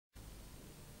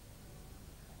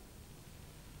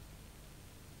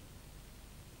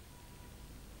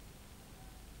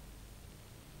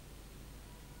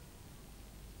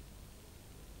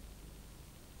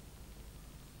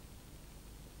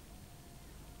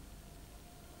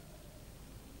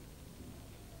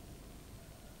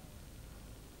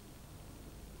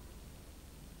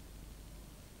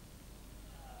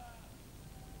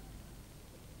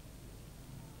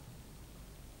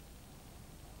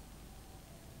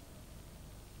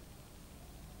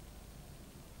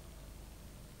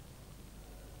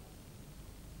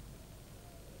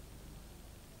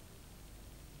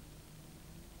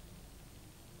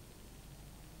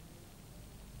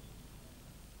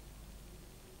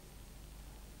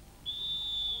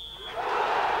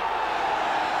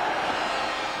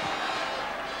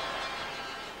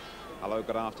Hello,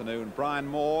 good afternoon. Brian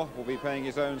Moore will be paying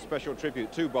his own special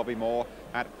tribute to Bobby Moore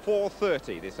at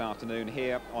 4:30 this afternoon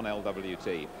here on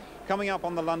LWT. Coming up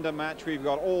on the London match, we've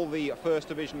got all the First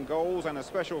Division goals and a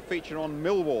special feature on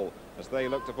Millwall as they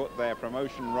look to put their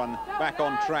promotion run back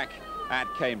on track at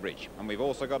Cambridge. And we've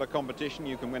also got a competition.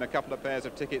 You can win a couple of pairs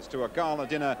of tickets to a gala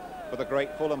dinner for the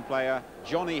great Fulham player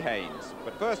Johnny Haynes.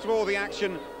 But first of all, the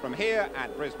action from here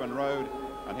at Brisbane Road.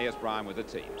 And here's Brian with the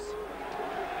teams.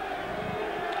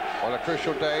 Well, a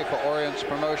crucial day for Orient's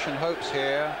promotion hopes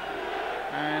here.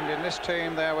 And in this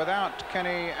team, they're without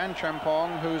Kenny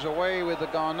Anchampong, who's away with the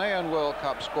Ghanaian World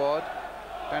Cup squad.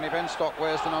 Danny Benstock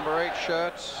wears the number 8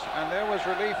 shirt. And there was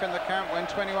relief in the camp when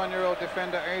 21-year-old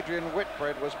defender Adrian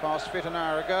Whitbread was passed fit an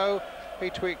hour ago.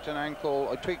 He tweaked an ankle,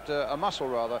 or tweaked a muscle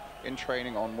rather, in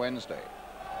training on Wednesday.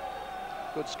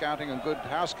 Good scouting and good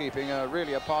housekeeping are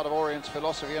really a part of Orient's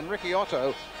philosophy. And Ricky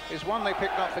Otto is one they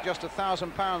picked up for just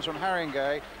 £1,000 from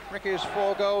Haringey. Ricky's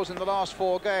 4 goals in the last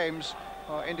 4 games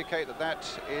indicate that that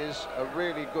is a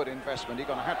really good investment. He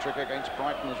got a hat-trick against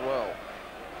Brighton as well.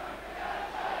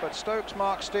 But Stoke's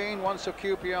Mark Steen, once of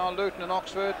QPR, Luton and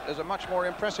Oxford, has a much more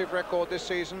impressive record this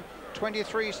season.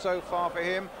 23 so far for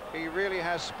him. He really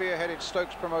has spearheaded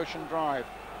Stoke's promotion drive.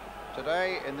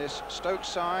 Today, in this Stoke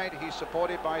side, he's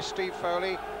supported by Steve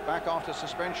Foley, back after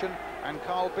suspension, and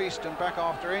Carl Beeston, back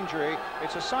after injury.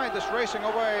 It's a side that's racing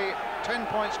away, 10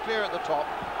 points clear at the top,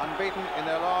 unbeaten in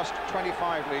their last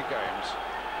 25 league games.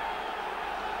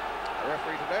 The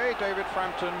referee today, David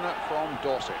Frampton from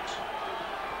Dorset.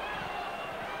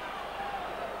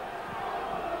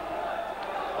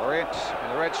 Orient in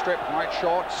the red strip, white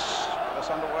shorts. That's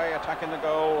underway, attacking the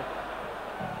goal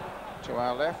to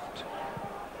our left.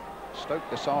 Stoke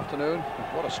this afternoon,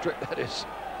 what a strip that is.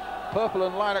 Purple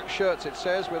and lilac shirts, it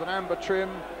says, with an amber trim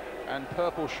and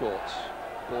purple shorts.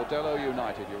 Bordello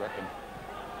United, you reckon?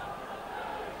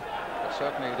 But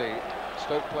certainly the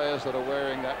Stoke players that are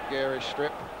wearing that garish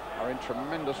strip are in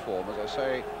tremendous form, as I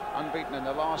say, unbeaten in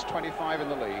the last 25 in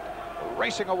the league,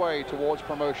 racing away towards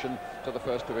promotion to the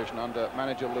First Division under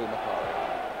manager Lou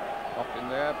Macari. Knocked in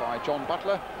there by John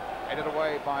Butler, headed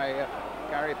away by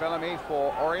Gary Bellamy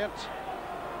for Orient.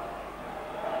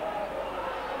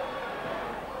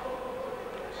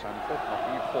 Sanford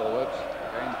knocking it forward.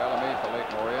 Again Bellamy for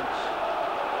Leyton Orient.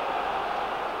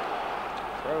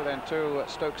 Throw then to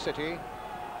Stoke City.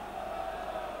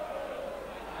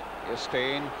 Here's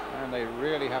Steen, and they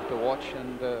really have to watch,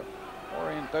 and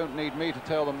Orient don't need me to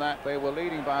tell them that. They were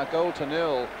leading by a goal to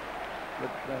nil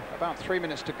with about 3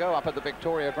 minutes to go up at the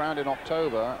Victoria Ground in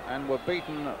October, and were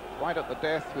beaten right at the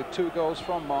death with 2 goals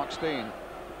from Mark Steen.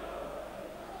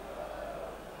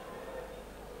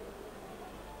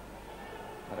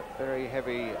 Very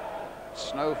heavy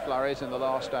snow flurries in the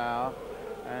last hour,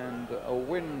 and a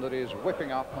wind that is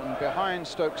whipping up and behind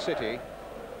Stoke City.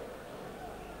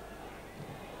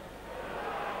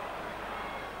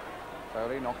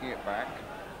 Foley knocking it back.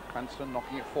 Cranston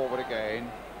knocking it forward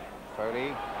again.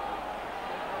 Foley.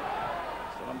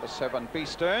 It's the number 7,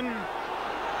 Beeston.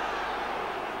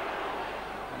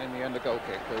 And in the end, a goal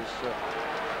kick as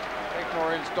Leyton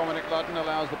Orient's Dominic Ludden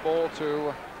allows the ball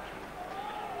to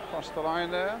cross the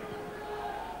line there.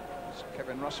 It's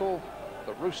Kevin Russell,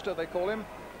 the Rooster they call him.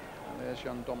 And there's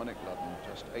young Dominic Ludden,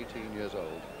 just 18 years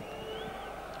old.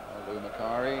 Lou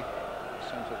Macari,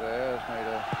 centre there, has made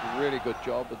a really good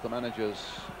job with the manager's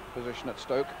position at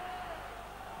Stoke.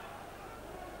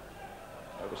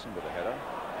 Overson with a header.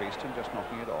 Beeston just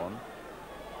knocking it on.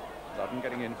 Ludden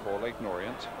getting in for Leyton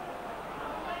Orient.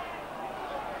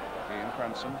 Ian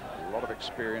Cranston, a lot of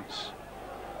experience.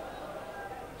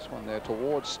 This one there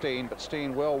towards Steen, but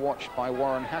Steen well watched by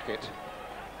Warren Hackett.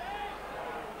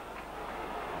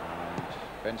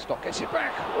 And Benstock gets it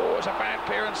back. Oh, it's a bad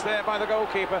clearance there by the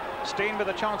goalkeeper. Steen with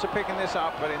a chance of picking this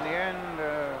up, but in the end,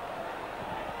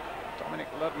 Dominic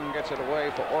Ludden gets it away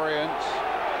for Orient.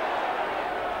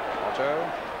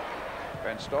 Otto,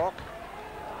 Benstock.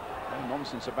 No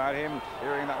nonsense about him,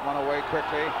 clearing that one away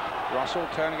quickly. Russell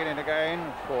turning it in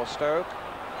again for Stoke.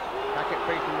 Hackett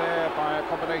beaten there by a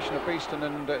combination of Beeston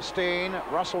and Steen.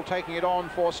 Russell taking it on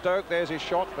for Stoke. There's his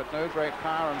shot, but no great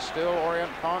power, and still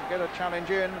Orient can't get a challenge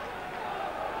in.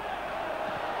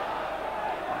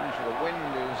 The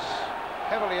wind is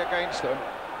heavily against them.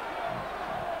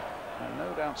 And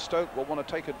no doubt Stoke will want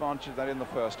to take advantage of that in the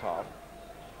first half.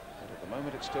 But at the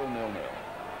moment, it's still 0-0.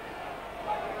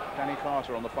 Danny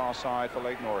Carter on the far side for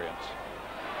Leyton Orient.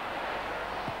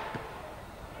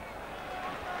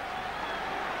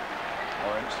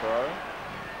 Orient's throw.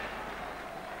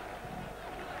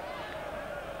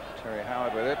 Terry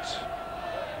Howard with it.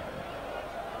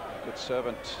 Good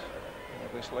servant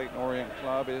of this Leyton Orient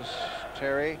club is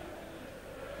Terry.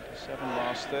 7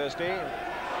 last Thursday.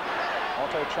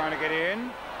 Otto trying to get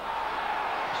in.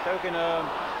 Stoke in a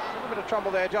little bit of trouble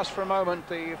there just for a moment.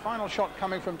 The final shot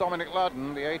coming from Dominic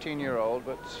Ludden, the 18-year-old,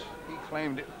 but he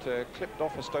claimed it clipped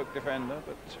off a Stoke defender,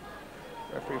 but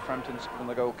referee Frampton's on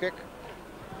the goal kick.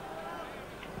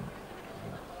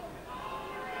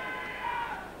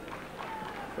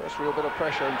 First real bit of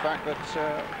pressure, in fact, that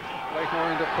Leyton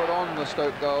Orient have put on the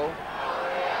Stoke goal.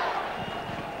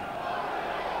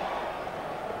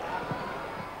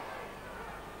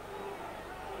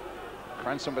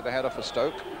 Cranston with the header for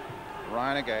Stoke.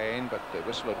 Ryan again, but the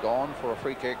whistle had gone for a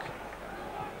free kick.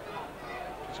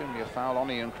 Presumably a foul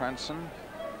on Ian Cranston.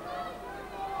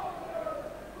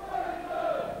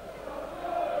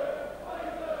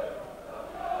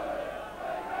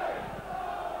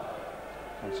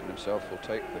 Cranston himself will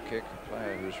take the kick, a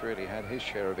player who's really had his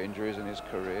share of injuries in his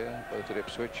career, both at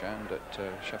Ipswich and at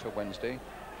Sheffield Wednesday.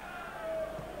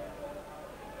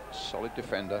 Solid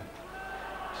defender.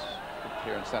 Good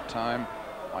clearance that time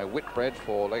by Whitbread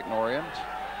for Leyton Orient.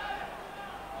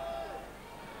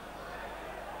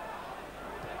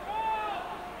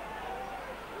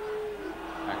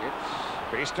 Hackett.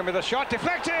 Beeston with a shot,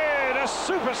 deflected! A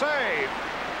super save!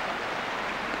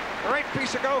 Great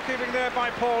piece of goalkeeping there by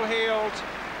Paul Heald.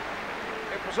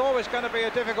 It was always going to be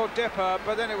a difficult dipper,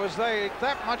 but then it was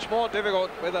that much more difficult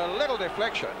with a little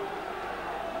deflection.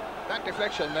 That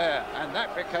deflection there, and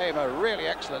that became a really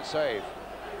excellent save.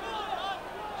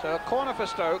 So a corner for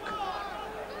Stoke.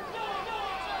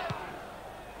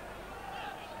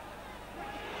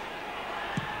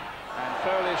 And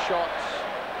Foley's shot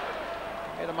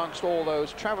in amongst all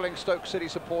those travelling Stoke City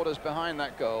supporters behind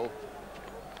that goal.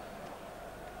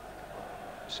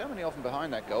 So many of them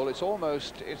behind that goal. It's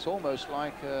almost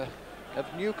like of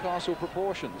Newcastle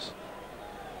proportions.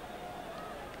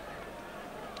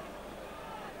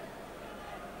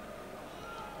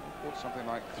 Something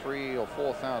like 3,000 or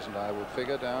 4,000, I would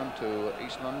figure, down to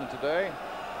East London today.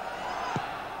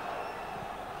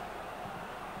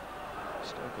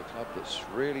 Stoke, a club that's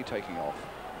really taking off.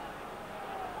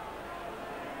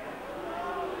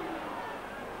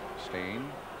 Steen.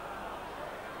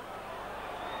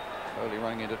 Foley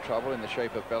running into trouble in the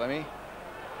shape of Bellamy.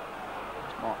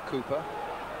 It's Mark Cooper.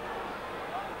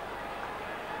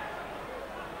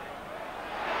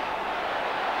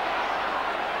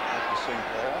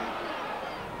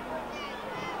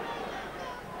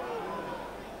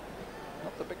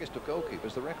 Not the biggest of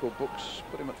goalkeepers. The record books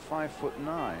put him at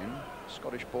 5'9".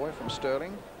 Scottish boy from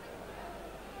Stirling.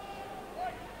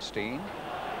 Steen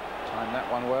timed that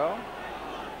one well.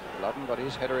 Ludden got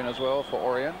his header in as well for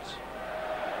Orient.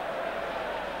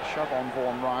 A shove on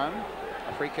Vaughan Ryan.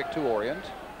 A free kick to Orient.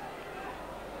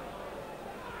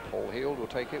 Paul Heald will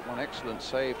take it. One excellent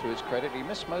save to his credit. He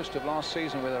missed most of last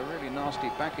season with a really nasty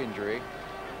back injury.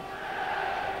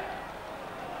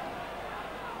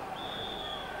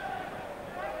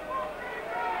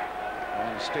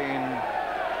 And Steen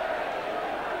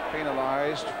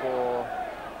penalised for,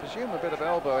 I presume, a bit of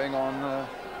elbowing on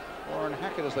Warren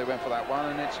Hackett as they went for that one.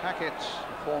 And it's Hackett,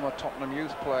 a former Tottenham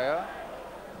youth player.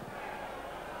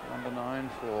 Number 9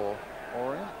 for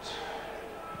Orient.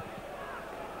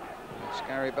 It's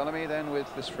Gary Bellamy then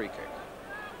with this free kick.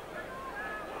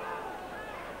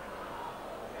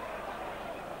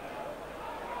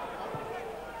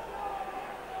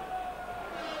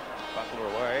 Butler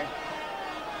away.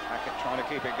 Hackett trying to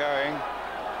keep it going.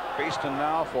 Beeston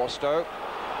now for Stoke.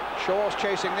 Shaw's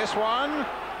chasing this one.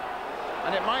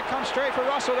 And it might come straight for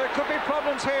Russell. There could be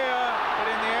problems here. But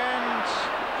in the end,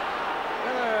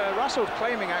 Russell's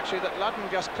claiming actually that Ludden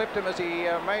just clipped him as he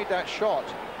made that shot.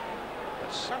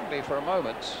 Suddenly, for a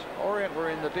moment, Orient were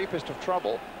in the deepest of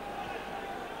trouble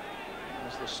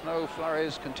as the snow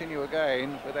flurries continue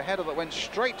again with a header that went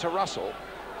straight to Russell.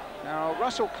 Now,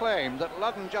 Russell claimed that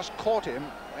Ludden just caught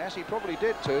him, as he probably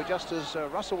did too, just as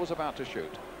Russell was about to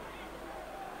shoot.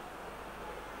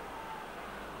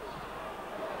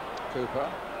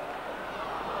 Cooper.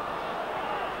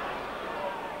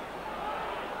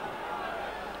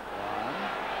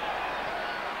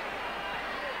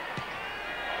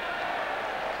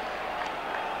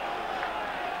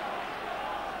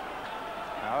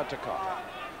 To cut.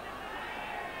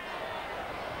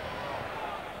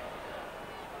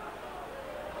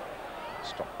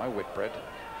 Stopped by Whitbread.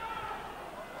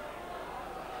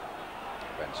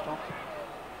 Benstock.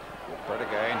 Whitbread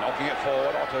again, knocking it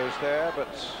forward. Otto's there, but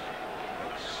it's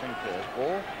Sinclair's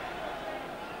ball.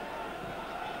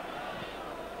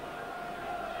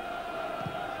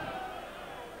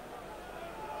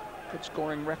 Good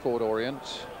scoring record,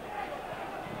 Orient.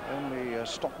 Only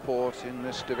Stockport in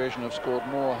this division have scored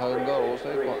more home goals.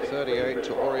 They've got 38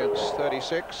 to Orient's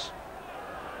 36.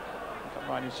 I'm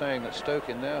right in saying that Stoke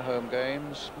in their home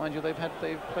games, mind you, they've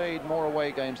played more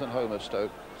away games than home of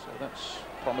Stoke, so that's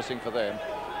promising for them.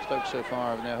 Stoke so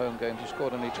far in their home games have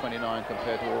scored only 29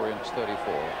 compared to Orient's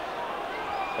 34.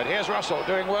 But here's Russell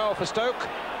doing well for Stoke.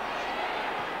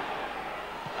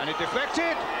 And it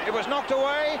deflected, it was knocked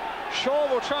away. Shaw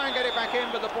will try and get it back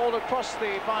in, but the ball had crossed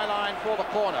the byline for the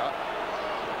corner.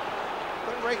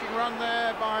 Good raking run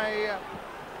there by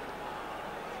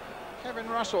Kevin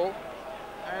Russell.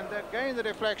 And again the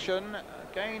deflection,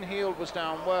 again Heald was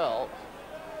down well.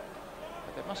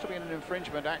 But there must have been an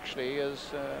infringement actually as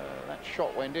that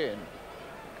shot went in.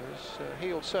 Because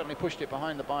Heald certainly pushed it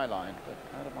behind the byline.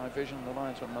 But out of my vision, the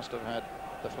linesman must have had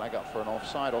the flag up for an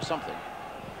offside or something.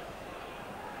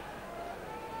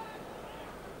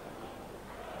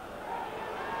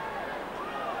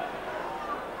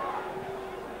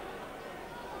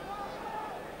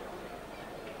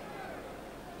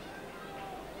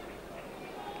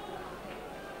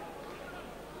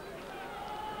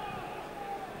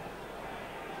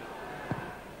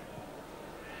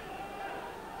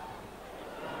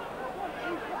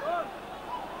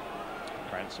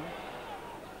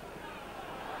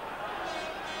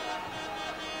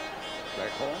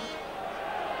 Cleghorn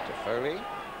to Foley.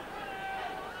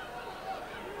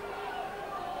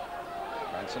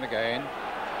 Branson again.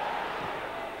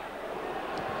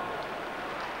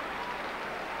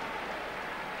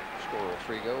 Scorer of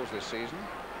 3 goals this season.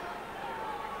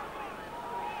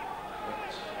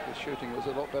 But his shooting was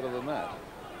a lot better than that.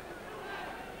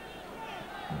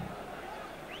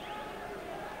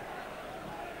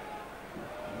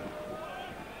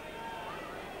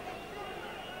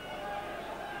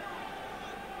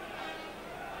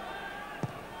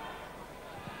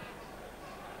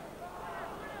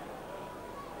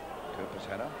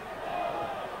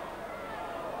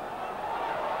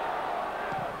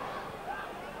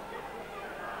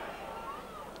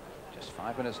 Just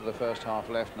 5 minutes of the first half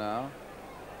left now.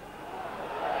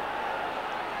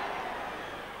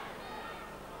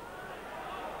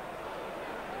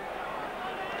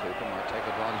 Cooper might take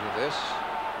advantage of this.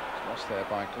 It's lost there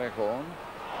by Cleghorn.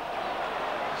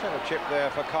 Let's have a chip there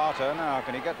for Carter. Now,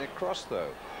 can he get it across though?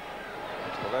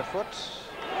 To the left foot.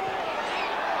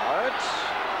 Out.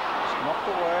 Knocked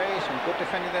away, some good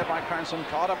defending there by Cranston.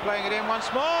 Carter playing it in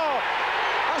once more.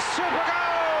 A super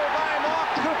goal by Mark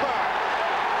Cooper.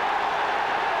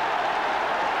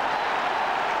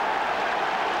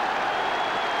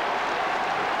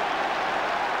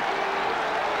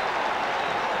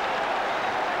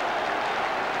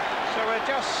 So we're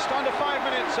just under 5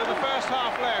 minutes of the first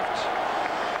half left.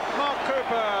 Mark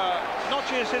Cooper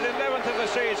notches his 11th of the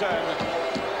season.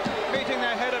 Meeting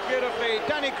their header beautifully.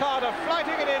 Danny Carter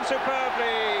flighting it in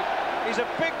superbly. He's a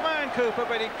big man, Cooper,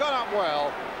 but he got up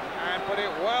well and put it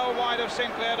well wide of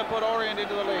Sinclair to put Orient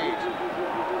into the lead.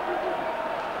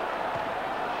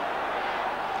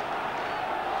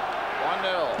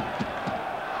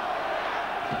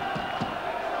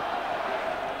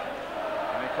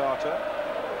 Danny Carter.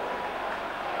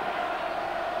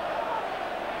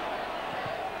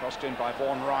 Crossed in by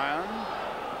Vaughan Ryan.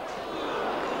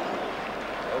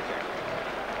 Okay.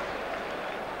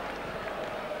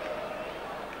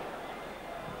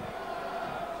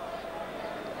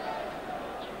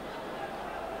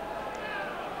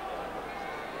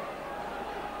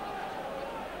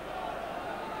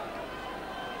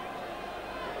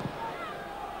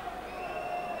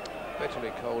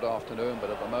 Bitterly cold afternoon, but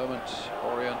at the moment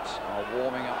Orient are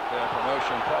warming up their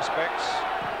promotion prospects.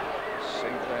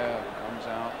 Sinclair comes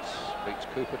out, beats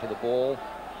Cooper to the ball.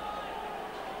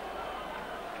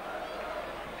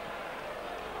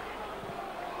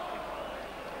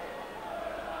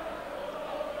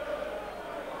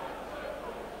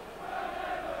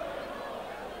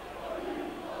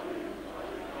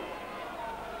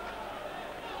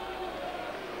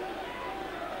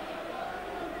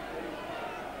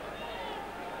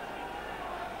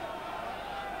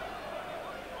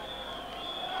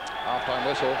 Half-time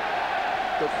whistle.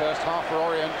 Good first half for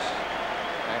Orient.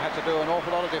 They had to do an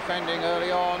awful lot of defending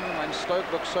early on when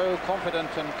Stoke looked so confident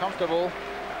and comfortable.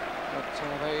 But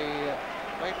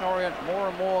Leyton Orient more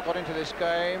and more got into this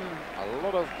game. A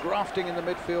lot of grafting in the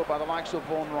midfield by the likes of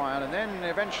Vaughan Ryan, and then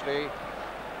eventually,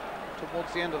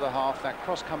 towards the end of the half, that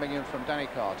cross coming in from Danny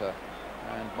Carter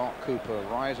and Mark Cooper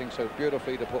rising so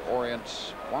beautifully to put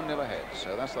Orient 1-0 ahead.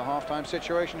 So that's the half-time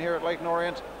situation here at Leyton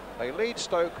Orient. They lead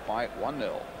Stoke by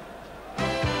 1-0.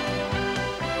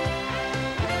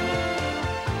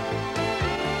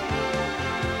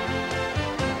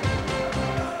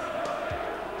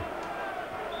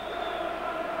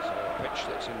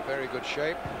 pitch that's in very good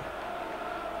shape.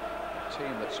 A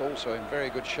team that's also in very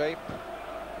good shape,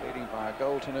 leading by a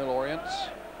goal to 0 Orient.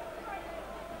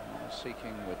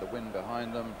 Seeking, with the wind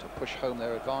behind them, to push home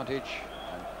their advantage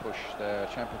and push their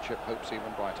championship hopes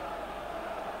even brighter.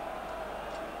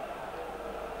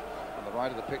 On the right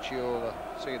of the pitch, you'll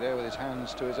see there with his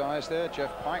hands to his eyes there,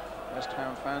 Jeff Pike. West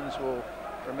Ham fans will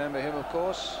remember him, of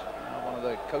course, one of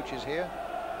the coaches here.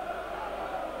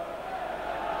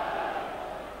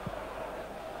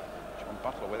 John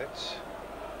Butler with it.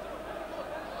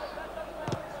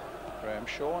 Graham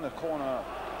Shaw in the corner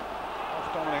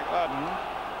off Dominic Ludden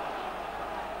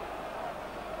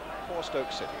for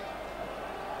Stoke City.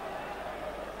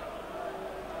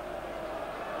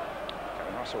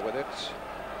 Kevin Russell with it.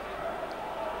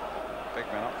 Big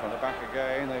man up from the back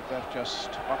again. They've left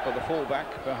just Butler, the fullback,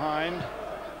 behind.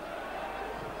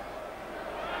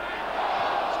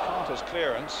 It's Carter's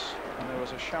clearance, and there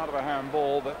was a shout of a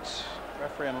handball, but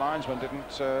referee and linesman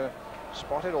didn't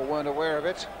spot it or weren't aware of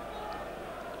it.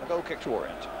 A goal kick to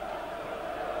Orient.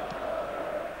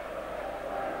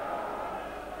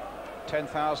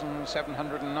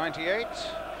 10,798.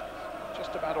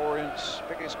 Just about Orient's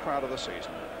biggest crowd of the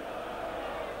season.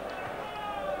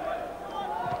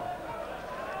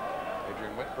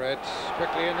 Adrian Whitbread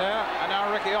quickly in there, and now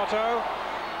Ricky Otto.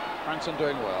 Cranston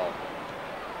doing well.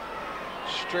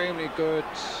 Extremely good,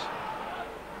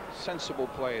 sensible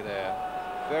play there.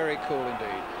 Very cool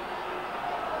indeed.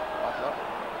 Butler.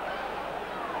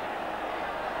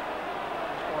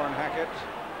 Warren Hackett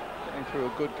getting through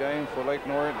a good game for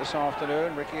Leyton Orient this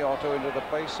afternoon. Ricky Otto into the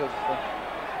place of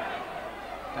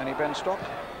Danny Benstock.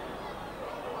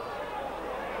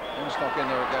 Benstock in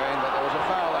there again, but there was a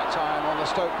foul that time on the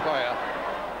Stoke player,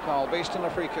 Carl Beeston. A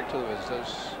free kick to the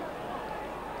visitors,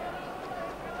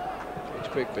 which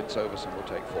quick Vince Overson will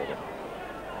take for them.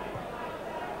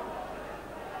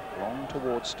 Long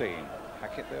towards Steen.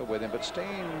 Hackett there with him, but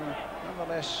Steen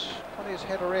nonetheless got his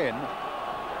header in.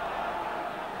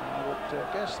 I would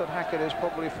guess that Hackett is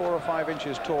probably 4 or 5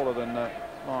 inches taller than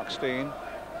Mark Steen.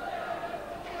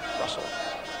 Russell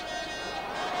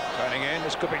turning in.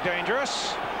 This could be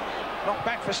dangerous. Knocked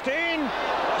back for Steen.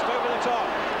 Just over the top.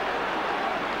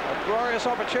 A glorious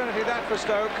opportunity that for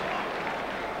Stoke.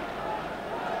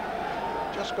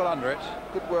 Just got under it.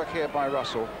 Good work here by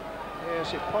Russell.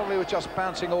 Yes, it probably was just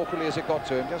bouncing awkwardly as it got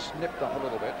to him. Just nipped up a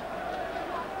little bit.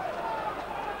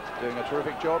 Doing a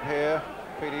terrific job here,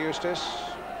 Peter Eustace.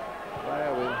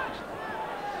 Player with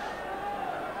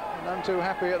none too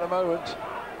happy at the moment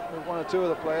with 1 or 2 of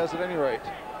the players at any rate.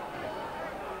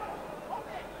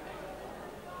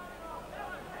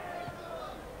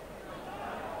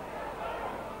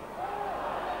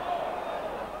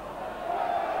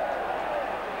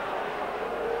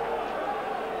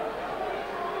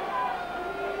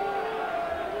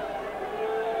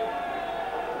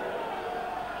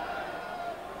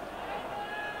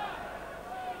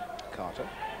 Carter.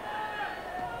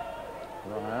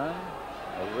 Ryan,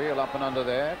 a reel up and under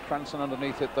there. Cranston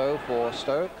underneath it though for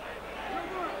Stoke.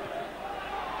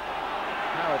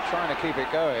 Now we're trying to keep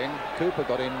it going. Cooper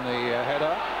got in the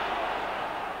header.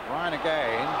 Ryan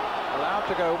again, allowed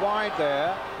to go wide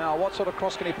there. Now what sort of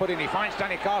cross can he put in? He finds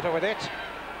Danny Carter with it.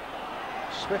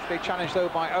 Swiftly challenged though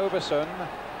by Overson.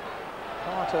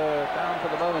 Carter down for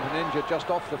the moment and injured just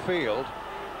off the field.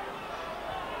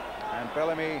 And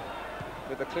Bellamy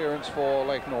with the clearance for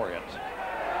Leyton Orient.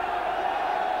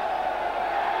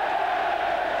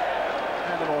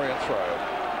 And an Orient throw.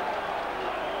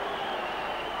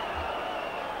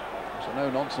 It's a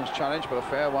no-nonsense challenge, but a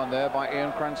fair one there by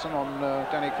Ian Cranston on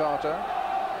Danny Carter.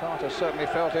 Carter certainly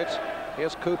felt it.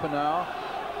 Here's Cooper now.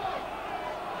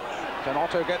 Can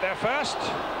Otto get there first?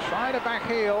 Try to back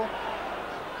heel.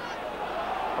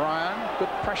 Ryan, good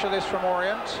pressure this from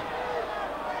Orient.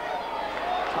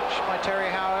 Touched by Terry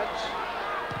Howard.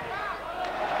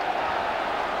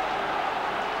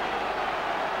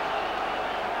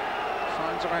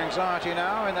 Signs of anxiety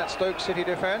now in that Stoke City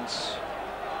defence.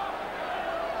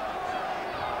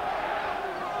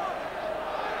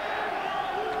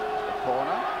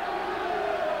 Corner.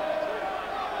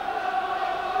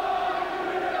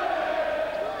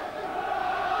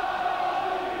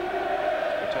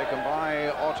 Taken by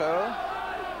Otto.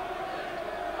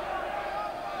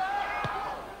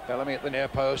 Bellamy at the near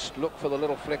post, looked for the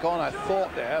little flick on, I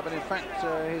thought there, but in fact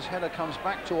his header comes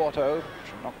back to Otto.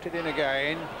 Knocked it in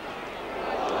again.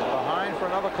 And behind for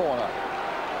another corner.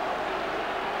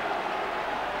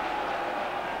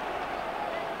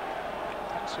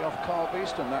 Fancy off Carl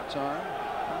Beeston that time.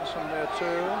 Hanson there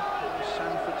too.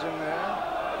 Sanford's in there.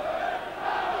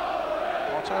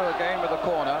 Otto again with the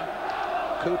corner.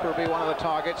 Cooper will be one of the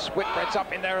targets. Whitbread's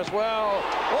up in there as well.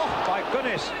 Oh, my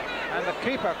goodness. And the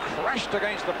keeper crashed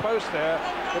against the post there.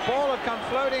 The ball had come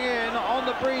floating in on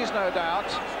the breeze, no doubt.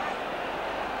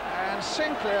 And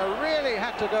Sinclair really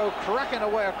had to go cracking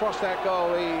away across that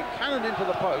goal. He cannoned into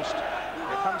the post.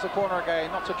 Here comes the corner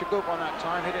again. Not such a good one that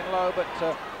time, hitting low, but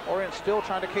Orient still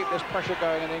trying to keep this pressure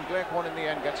going, and then Gleghorn in the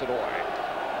end gets it away.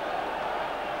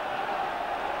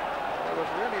 There was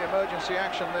really emergency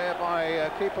action there by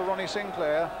keeper Ronnie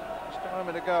Sinclair just a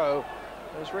moment ago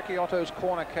as Ricky Otto's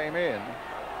corner came in.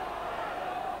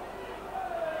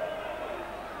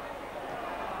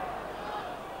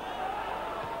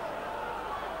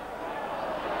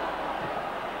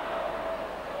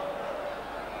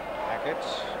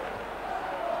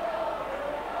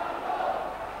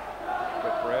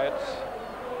 Whitbread.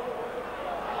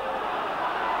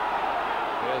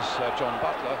 Here's John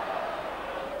Butler.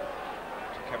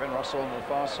 Kevin Russell on the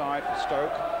far side for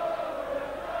Stoke.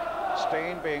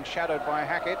 Steen being shadowed by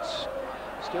Hackett.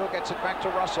 Still gets it back to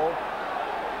Russell.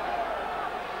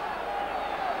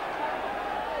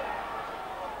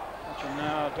 Catching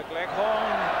now to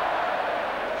Gleghorn.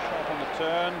 Shot on the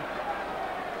turn.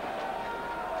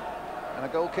 And a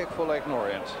goal kick for Leyton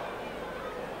Orient.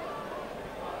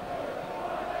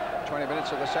 20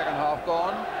 minutes of the second half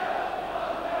gone.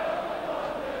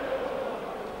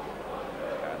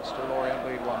 And still Orient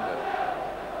lead 1-0.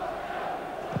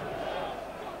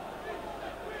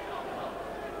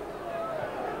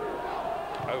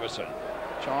 Overson.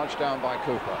 Charged down by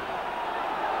Cooper.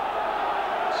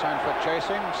 Sanford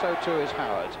chasing, so too is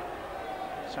Howard.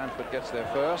 Sanford gets there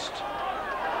first.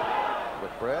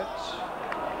 Whitbread.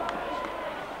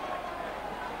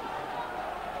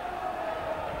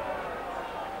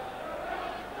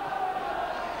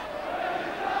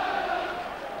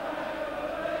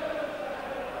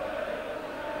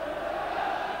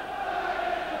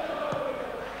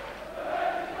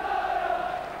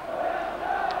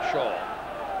 Shaw.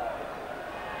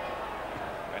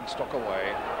 And Stock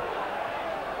away.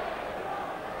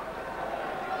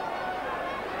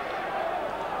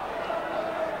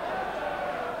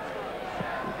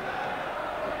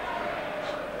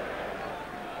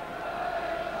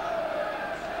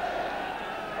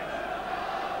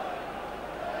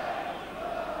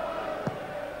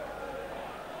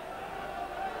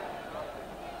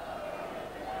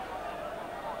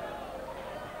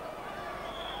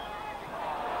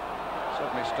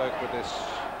 Certainly Stoke with this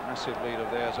massive lead of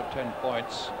theirs of 10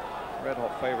 points. Red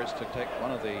hot favourites to take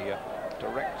one of the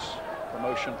direct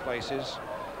promotion places.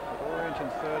 With Orient in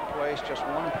third place, just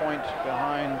 1 point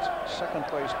behind second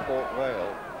place Port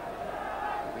Vale.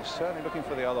 They'll be certainly looking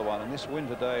for the other one, and this win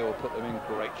today will put them in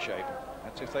great shape.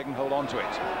 That's if they can hold on to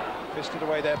it. Fisted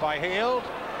away there by Heald.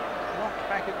 Knocked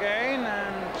back again,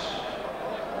 and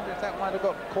I wonder if that might have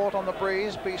got caught on the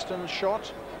breeze. Beeston's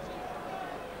shot.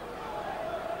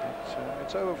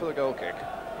 It's over for the goal kick.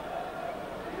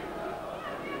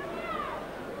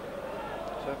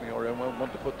 Certainly Orient won't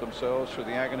want to put themselves through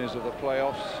the agonies of the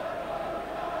playoffs.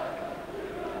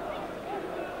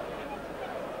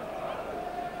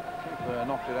 Keeper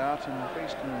knocked it out, and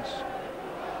Beeston's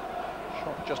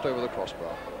shot just over the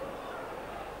crossbar.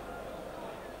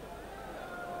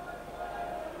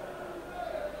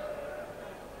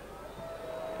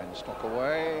 Ben Stock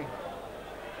away.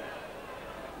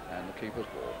 And the keeper's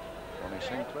ball. Ronnie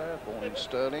Sinclair, born in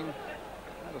Stirling,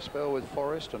 had a spell with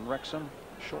Forest and Wrexham,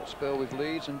 short spell with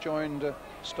Leeds, and joined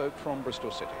Stoke from Bristol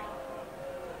City.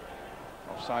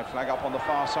 Offside flag up on the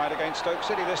far side against Stoke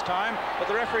City this time, but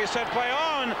the referee said play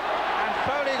on, and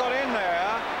Foley got in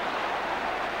there,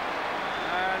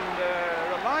 and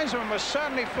the linesman was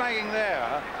certainly flagging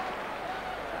there.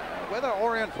 Whether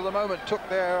Orient for the moment took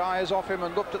their eyes off him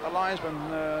and looked at the linesman,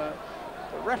 the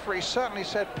referee certainly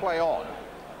said play on.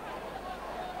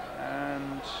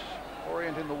 And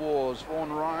Orient in the wars,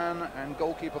 Vaughan Ryan and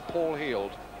goalkeeper Paul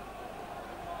Heald.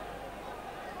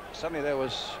 Suddenly there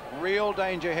was real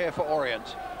danger here for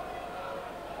Orient.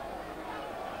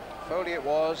 Foley it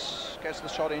was, gets the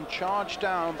shot in, charged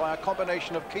down by a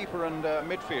combination of keeper and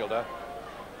midfielder.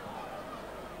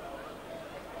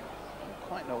 Don't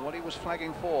quite know what he was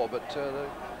flagging for, but the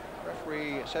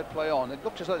referee said play on. It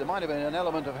looked as though there might have been an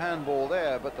element of handball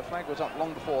there, but the flag was up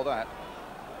long before that.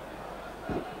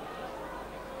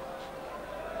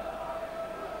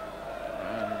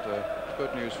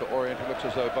 Good news for Orient. It looks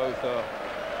as though both are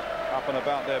up and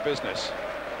about their business.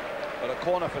 But a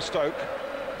corner for Stoke.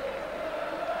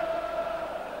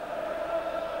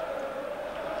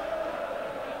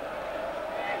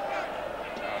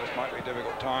 Now, this might be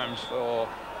difficult times for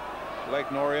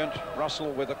Leyton Orient.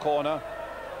 Russell with a corner.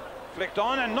 Flicked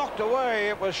on and knocked away.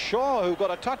 It was Shaw who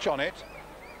got a touch on it.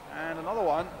 And another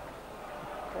one.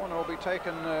 Corner will be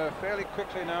taken fairly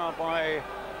quickly now by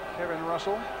Kevin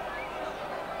Russell.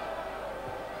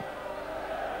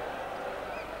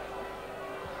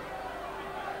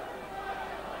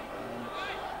 And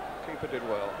keeper did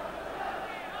well.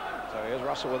 So here's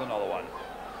Russell with another one.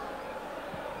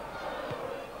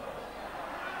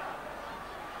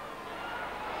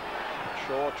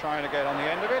 Shaw trying to get on the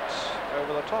end of it.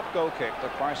 Over the top, goal kick. The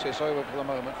crisis over for the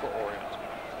moment for Orient.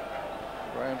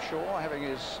 Graham Shaw having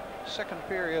his second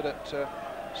period at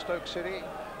Stoke City.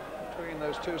 Between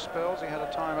those two spells, he had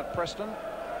a time at Preston.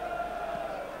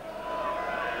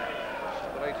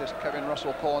 The latest Kevin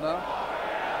Russell corner.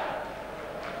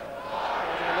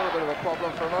 Causing a little bit of a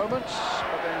problem for a moment,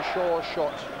 but then Shaw's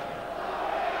shot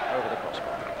over the crossbar.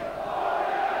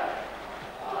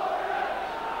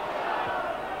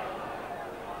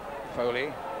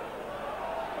 Foley.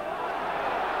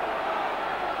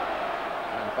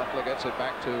 And Butler gets it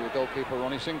back to goalkeeper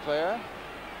Ronnie Sinclair.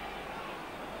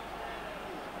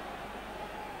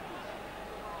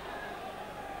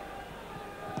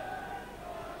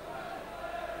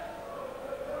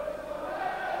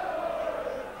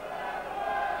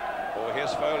 Oh,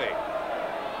 here's Foley.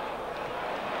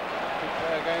 Good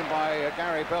play again by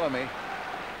Gary Bellamy.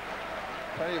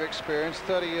 Plenty of experience,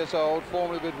 30 years old,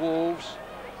 formerly with Wolves.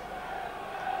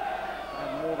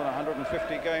 And more than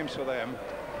 150 games for them.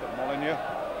 But Molineux.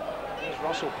 Here's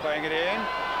Russell playing it in.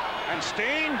 And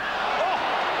Steen.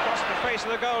 Oh! Across the face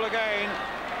of the goal again.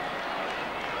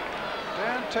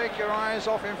 Don't take your eyes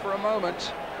off him for a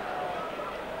moment.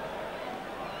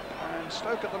 And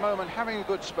Stoke at the moment having a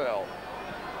good spell.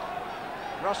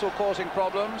 Russell causing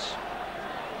problems.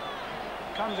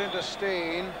 Comes into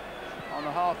Steen on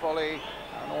the half volley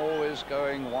and always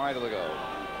going wide of the goal.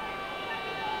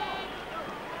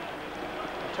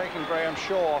 Taking Graham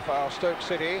Shaw off our Stoke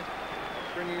City,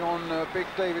 bringing on big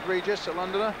David Regis, a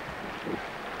Londoner,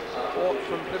 bought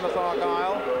from Plymouth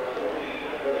Argyle.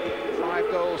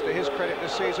 5 goals to his credit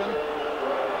this season. To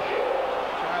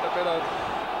add a bit of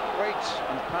weight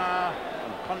and power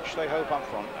and punch, they hope, up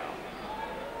front now.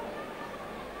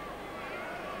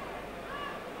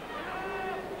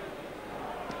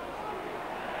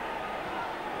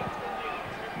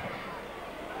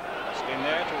 Just in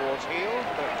there towards heel,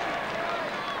 but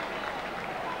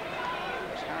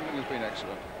his handling has been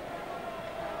excellent.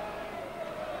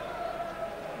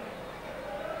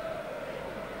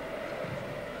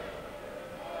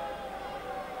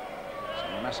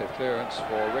 Massive clearance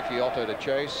for Ricky Otto to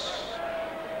chase.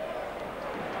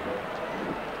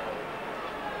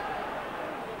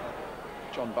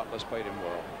 John Butler's played him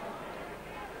well.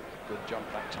 Good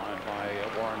jump that time by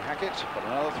Warren Hackett, but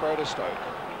another throw to Stoke.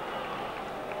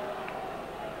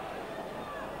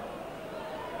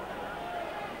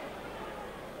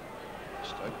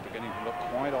 Stoke beginning to look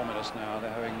quite ominous now.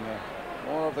 They're having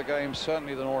more of the game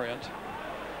certainly than Orient.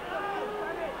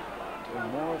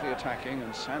 Doing more of the attacking,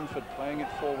 and Sanford playing it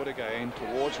forward again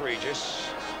towards Regis.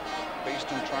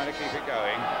 Beeston trying to keep it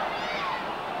going.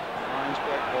 Finds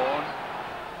Blackburn.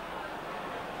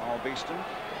 Carl Beeston.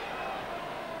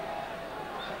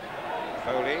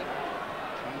 Foley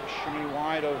trying to shimmy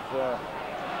wide of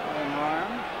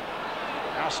Ryan.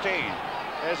 Now Steen.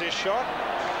 There's his shot.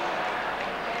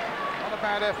 Not a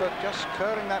bad effort, just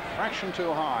curling that fraction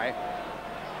too high.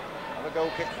 Another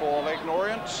goal kick for Leyton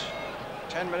Orient.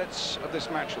 10 minutes of this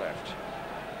match left.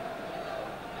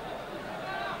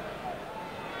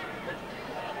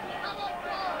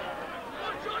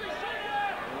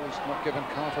 He's not given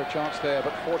Carter a chance there,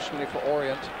 but fortunately for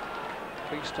Orient,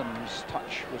 Beeston's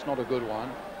touch was not a good one.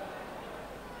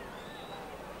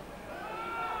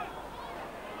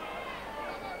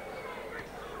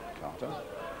 Carter,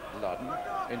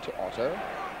 Ludden into Otto.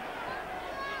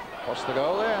 Across the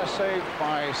goal there, saved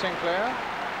by Sinclair.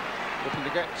 Looking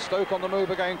to get Stoke on the move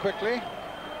again quickly.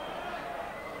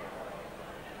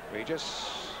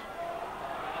 Regis.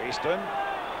 Beeston.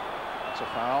 That's a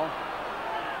foul.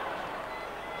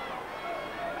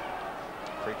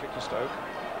 Free kick to Stoke.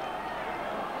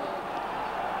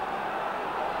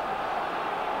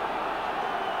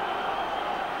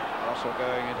 Russell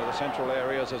going into the central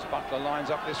areas as Butler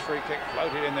lines up this free kick.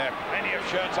 Floated in there. Plenty of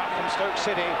shirts up from Stoke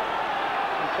City,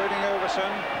 including Overson.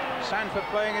 Sanford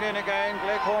playing it in again.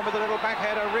 Gleghorn with a little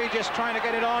backheader. Regis trying to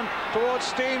get it on towards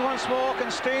Steen once more.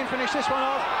 Can Steen finish this one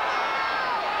off?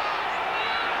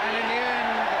 And in the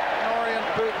end, an Orient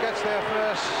boot gets there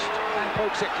first and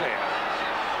pokes it clear.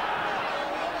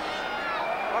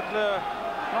 Butler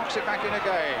knocks it back in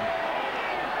again.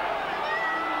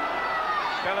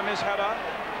 Bellamy's header.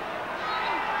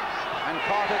 And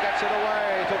Carter gets it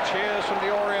away to cheers from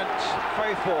the Orient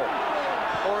faithful.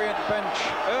 Orient bench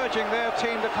urging their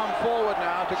team to come forward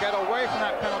now to get away from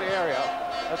that penalty area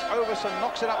as Overson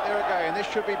knocks it up there again. This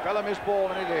should be Bellamy's ball,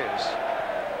 and it is.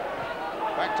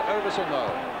 Back to Overson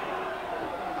though.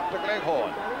 Up to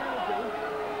Gleghorn.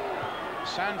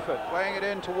 Sanford playing it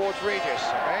in towards Regis.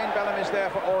 Again Bellamy's there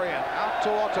for Orient. Out to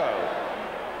Otto.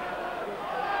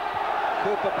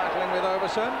 Cooper battling with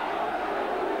Overson.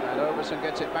 And Overson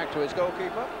gets it back to his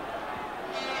goalkeeper.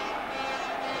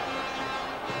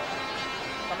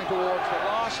 Coming towards the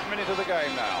last minute of the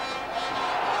game now.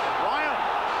 Ryan,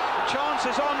 the chance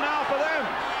is on now for them.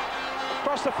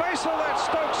 Across the face of that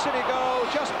Stoke City goal,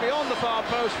 just beyond the far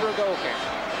post for a goal kick.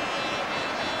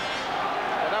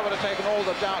 But that would have taken all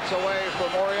the doubts away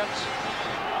from Orient.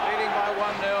 Leading by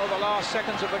 1-0, the last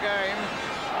seconds of the game.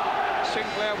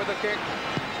 Sinclair with the kick.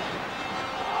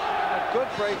 And a good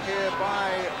break here by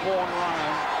Vaughan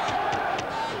Ryan.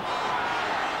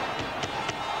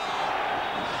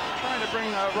 Trying to bring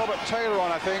Robert Taylor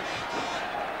on, I think.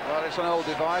 Well, it's an old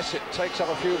device. It takes up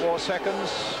a few more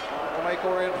seconds to make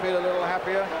Orient feel a little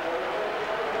happier.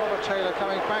 Robert Taylor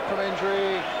coming back from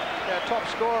injury. Their top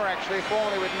scorer, actually,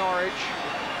 formerly with Norwich.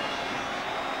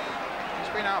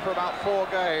 He's been out for about 4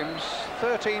 games.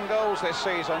 13 goals this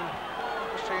season.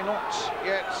 Obviously not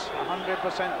yet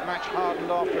 100% match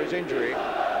hardened after his injury.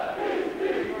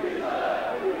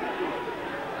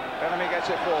 Bellamy gets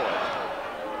it forward.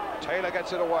 Taylor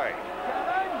gets it away.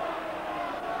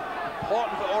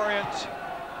 Important for Orient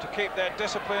to keep their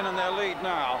discipline and their lead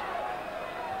now.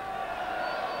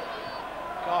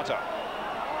 Carter,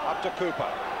 up to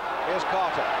Cooper. Here's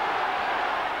Carter.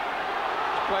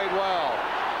 He's played well.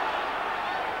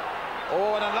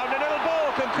 Oh, and a lovely little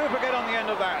ball. Can Cooper get on the end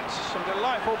of that? Some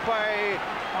delightful play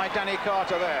by Danny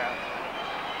Carter there.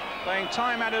 Playing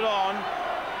time added on.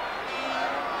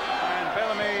 And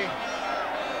Bellamy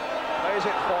plays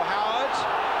it for Howard.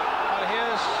 And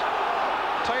here's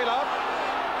Taylor.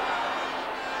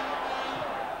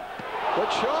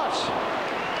 Good shot.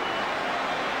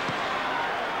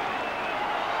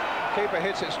 Keeper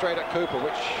hits it straight at Cooper,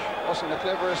 which wasn't the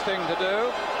cleverest thing to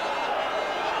do.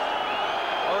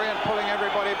 Orient pulling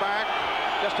everybody back.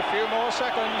 Just a few more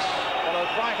seconds. What a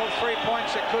vital 3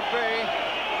 points it could be.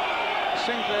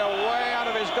 Sinclair way out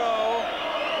of his goal.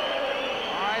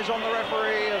 Eyes on the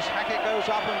referee as Hackett goes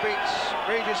up and beats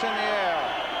Regis in the air.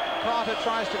 Carter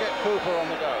tries to get Cooper on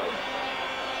the go.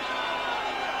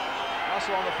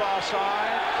 Russell on the far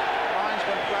side.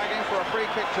 Linesman flagging for a free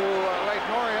kick to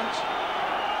Leyton Orient.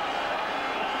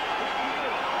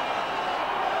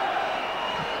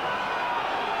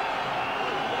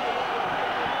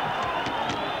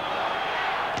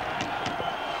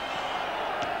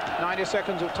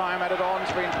 Seconds of time added on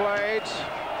has been played.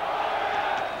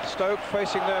 Stoke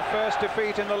facing their first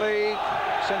defeat in the league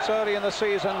since early in the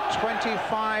season,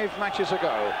 25 matches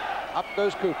ago. Up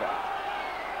goes Cooper.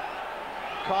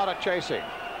 Carter chasing.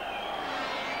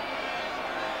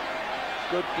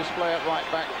 Good display at right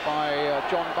back by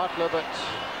John Butler, but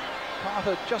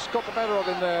Carter just got the better of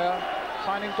him there,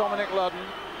 finding Dominic Ludden.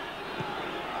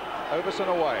 Overson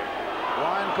away.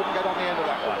 Ryan couldn't get on the end of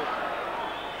that one.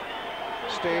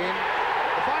 Steen,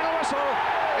 the final whistle.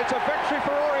 It's a victory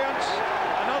for Orient.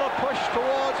 Another push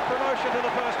towards promotion to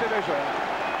the First Division.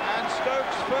 And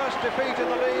Stoke's first defeat in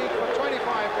the league for 25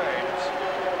 games.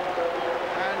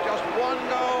 And just 1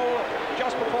 goal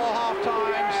just before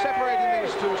half-time, separating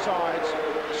these two sides.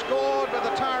 Scored with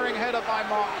a towering header by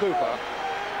Mark Cooper.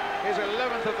 His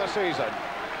 11th of the season.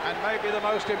 And maybe the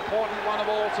most important one of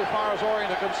all so far as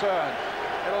Orient are concerned.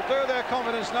 It'll do their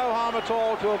confidence no harm at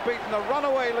all to have beaten the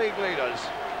runaway league leaders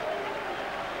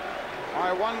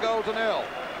by 1-0.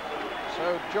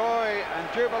 So joy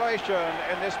and jubilation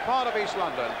in this part of East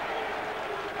London.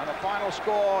 And the final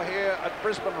score here at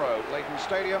Brisbane Road, Leyton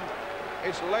Stadium.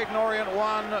 It's Leyton Orient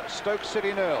 1, Stoke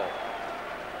City 0.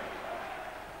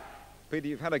 Peter,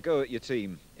 you've had a go at your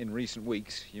team in recent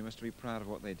weeks. You must be proud of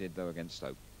what they did, though, against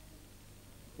Stoke.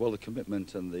 Well, the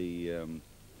commitment and the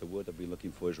word I've been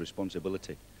looking for is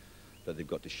responsibility that they've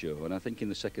got to show. And I think in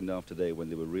the second half today, when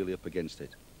they were really up against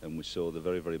it, and we saw the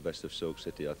very, very best of Stoke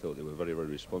City, I thought they were very, very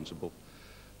responsible.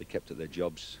 They kept at their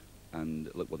jobs, and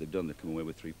look what they've done. They've come away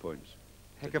with 3 points.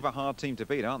 Heck of a hard team to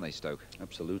beat, aren't they, Stoke?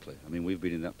 Absolutely. I mean, we've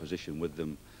been in that position with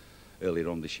them earlier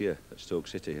on this year at Stoke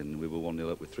City, and we were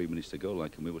 1-0 up with 3 minutes to go,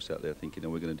 and we were sat there thinking, oh,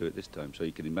 we're going to do it this time. So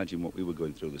you can imagine what we were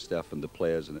going through, the staff and the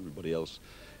players and everybody else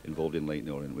involved in Leyton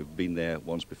Orient. We've been there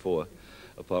once before,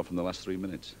 apart from the last 3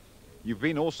 minutes. You've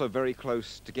been also very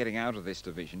close to getting out of this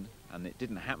division, and it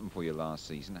didn't happen for you last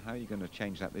season. How are you going to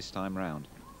change that this time round?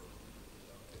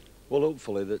 Well,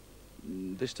 hopefully that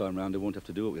this time round they won't have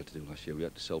to do what we had to do last year. We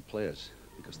had to sell players.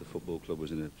 because the football club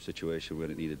was in a situation where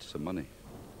it needed some money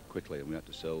quickly, and we had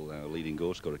to sell our leading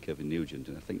goal scorer Kevin Nugent,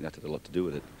 and I think that had a lot to do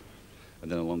with it.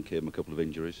 And then along came a couple of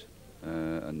injuries,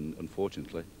 and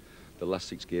unfortunately the last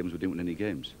 6 games we didn't win any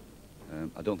games.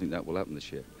 I don't think that will happen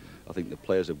this year. I think the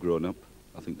players have grown up.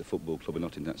 I think the football club are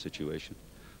not in that situation,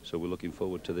 so we're looking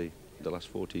forward to the last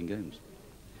 14 games.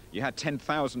 You had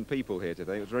 10,000 people here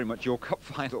today. It was very much your cup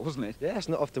final, wasn't it? Yeah, it's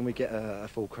not often we get a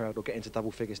full crowd or get into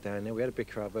double figures down there. We had a big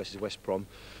crowd versus West Brom.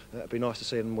 It'd be nice to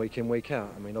see them week in, week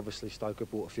out. I mean, obviously Stoke have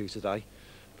brought a few today,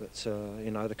 but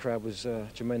you know, the crowd was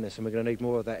tremendous, and we're going to need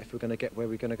more of that if we're going to get where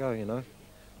we're going to go, you know.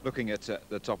 Looking at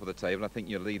the top of the table, I think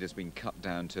your lead has been cut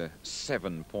down to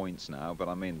 7 points now, but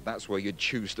I mean, that's where you'd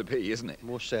choose to be, isn't it?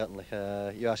 Most certainly.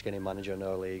 You ask any manager in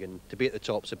our league, and to be at the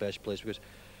top's the best place, because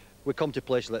we come to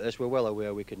places like this, we're well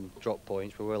aware we can drop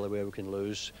points, we're well aware we can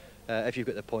lose. If you've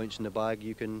got the points in the bag,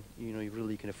 you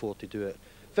really can afford to do it.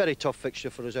 Very tough fixture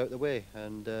for us out the way,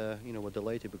 and you know, we're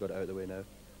delighted we got it out the way now.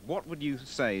 What would you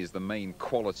say is the main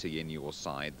quality in your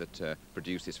side that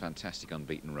produced this fantastic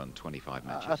unbeaten run, 25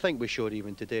 matches? I think we showed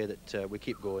even today that we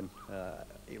keep going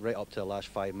right up to the last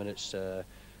 5 minutes.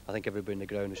 I think everybody in the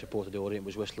ground who supported the Orient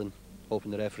was whistling,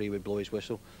 hoping the referee would blow his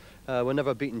whistle. We're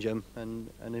never beaten, Jim,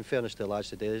 and in fairness to the lads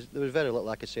today, there was very little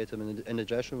I could say to them in the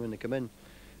dressing room when they come in,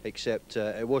 except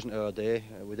it wasn't our day.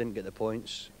 We didn't get the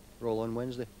points. Roll on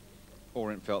Wednesday.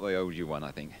 Orient felt they owed you one,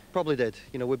 I think. Probably did.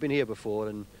 You know, we've been here before,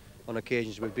 and on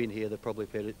occasions we've been here, they've probably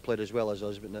played as well as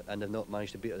us, and they've not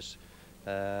managed to beat us.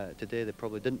 Today they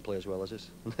probably didn't play as well as us,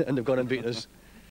 and they've gone and beaten us.